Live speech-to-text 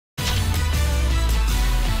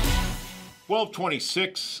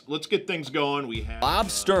12:26. Let's get things going. We have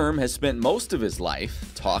Bob Sturm has spent most of his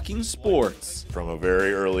life talking sports. From a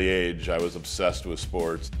very early age, I was obsessed with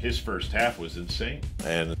sports. his first half was insane.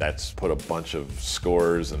 And that's put a bunch of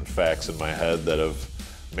scores and facts in my head that have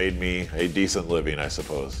made me a decent living, I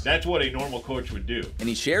suppose. That's what a normal coach would do. And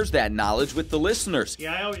he shares that knowledge with the listeners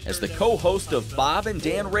as the co-host of Bob and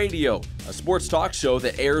Dan Radio, a sports talk show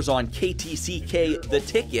that airs on KTCK The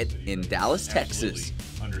Ticket in Dallas, Texas.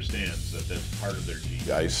 Understands that that's part of their team.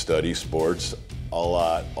 I study sports a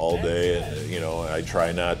lot, all day, and I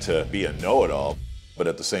try not to be a know-it-all, but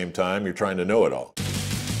at the same time, you're trying to know it all.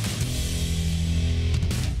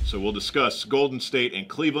 So we'll discuss Golden State and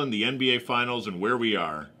Cleveland, the NBA Finals, and where we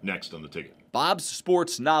are next on The Ticket. Bob's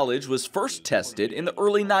sports knowledge was first tested in the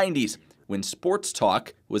early 90s when sports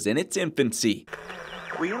talk was in its infancy.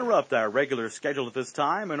 We interrupt our regular schedule at this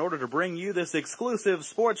time in order to bring you this exclusive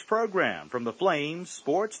sports program from the Flames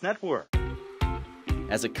Sports Network.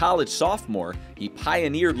 As a college sophomore, he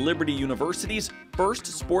pioneered Liberty University's first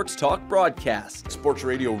sports talk broadcast. Sports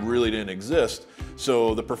radio really didn't exist,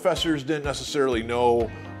 so the professors didn't necessarily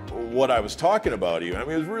know what I was talking about even. I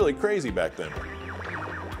mean, it was really crazy back then.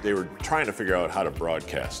 They were trying to figure out how to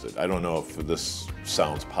broadcast it. I don't know if this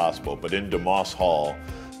sounds possible, but in DeMoss Hall,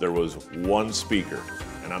 there was one speaker,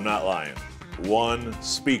 and I'm not lying, one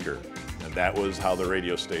speaker, and that was how the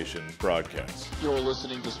radio station broadcasts. You're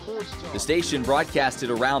listening to Sports Talk. The station broadcasted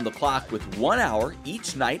around the clock with 1 hour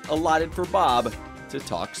each night allotted for Bob to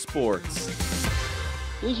talk sports.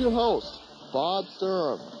 Here's your host, Bob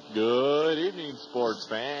Sturm. Good evening, sports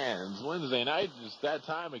fans. Wednesday night, it's that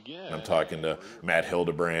time again. I'm talking to Matt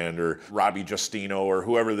Hildebrand or Robbie Justino or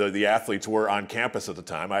whoever the athletes were on campus at the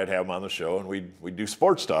time. I'd have them on the show, and we'd do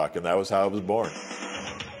sports talk, and that was how I was born.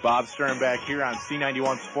 Bob Sturm back here on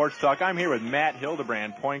C91 Sports Talk. I'm here with Matt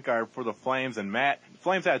Hildebrand, point guard for the Flames. And Matt,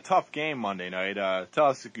 Flames had a tough game Monday night. Tell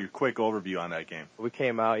us your quick overview on that game. We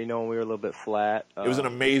came out, and we were a little bit flat. It was an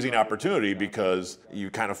amazing opportunity because you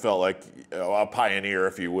kind of felt like a pioneer,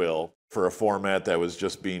 if you will, for a format that was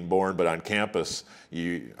just being born. But on campus,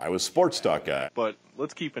 I was sports talk guy. But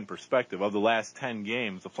let's keep in perspective, of the last 10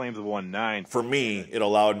 games, the Flames have won 9. For me, it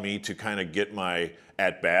allowed me to kind of get my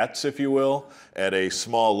at-bats, if you will, at a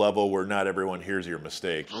small level where not everyone hears your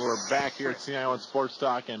mistakes. We're back here at C91 Sports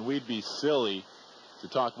Talk, and we'd be silly to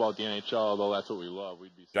talk about the NHL, although that's what we love.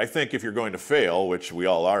 I think if you're going to fail, which we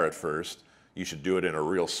all are at first, you should do it in a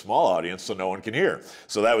real small audience so no one can hear.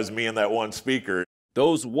 So that was me and that one speaker.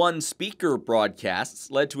 Those one-speaker broadcasts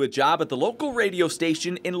led to a job at the local radio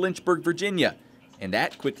station in Lynchburg, Virginia, and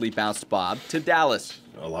that quickly bounced Bob to Dallas.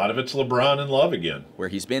 A lot of it's LeBron and Love again. Where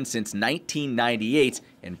he's been since 1998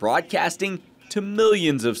 and broadcasting to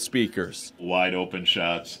millions of speakers. Wide open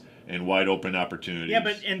shots and wide open opportunities. Yeah,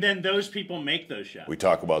 and then those people make those shots. We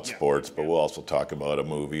talk about sports, but we'll also talk about a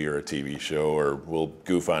movie or a TV show, or we'll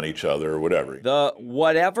goof on each other or whatever. The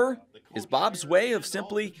whatever is Bob's way of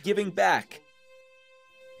simply giving back.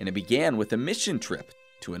 And it began with a mission trip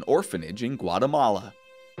to an orphanage in Guatemala.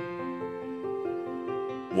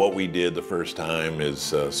 What we did the first time is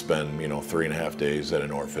spend 3.5 days at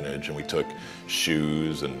an orphanage, and we took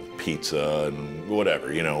shoes and pizza and whatever.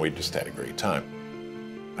 We just had a great time.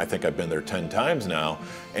 I think I've been there 10 times now,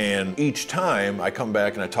 and each time I come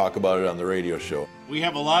back and I talk about it on the radio show. We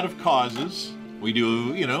have a lot of causes. We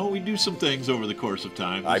do some things over the course of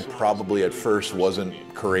time. I probably at first wasn't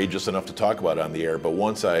courageous enough to talk about it on the air, but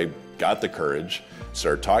once I got the courage,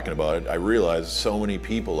 started talking about it, I realized so many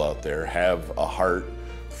people out there have a heart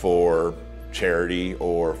for charity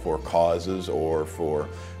or for causes or for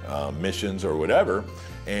missions or whatever,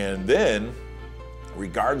 and then,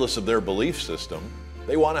 regardless of their belief system,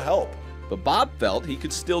 they want to help. But Bob felt he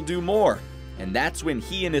could still do more, and that's when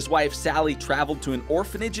he and his wife Sally traveled to an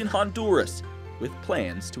orphanage in Honduras with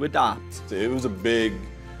plans to adopt. It was a big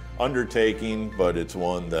undertaking, but it's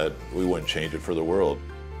one that we wouldn't change it for the world.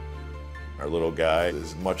 Our little guy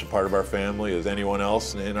is as much a part of our family as anyone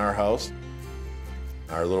else in our house.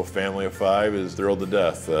 Our little family of 5 is thrilled to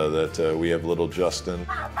death that we have little Justin,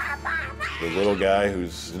 the little guy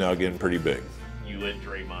who's now getting pretty big. You let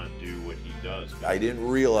Draymond do what he does. I didn't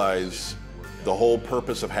realize the whole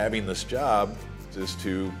purpose of having this job is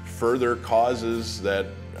to further causes that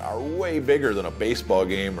are way bigger than a baseball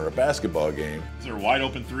game or a basketball game. Is there wide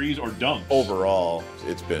open threes or dunks? Overall,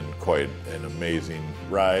 it's been quite an amazing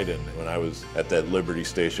ride, and when I was at that Liberty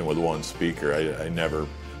station with one speaker, I never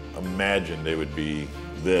imagined it would be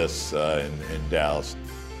this in Dallas.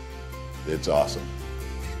 It's awesome.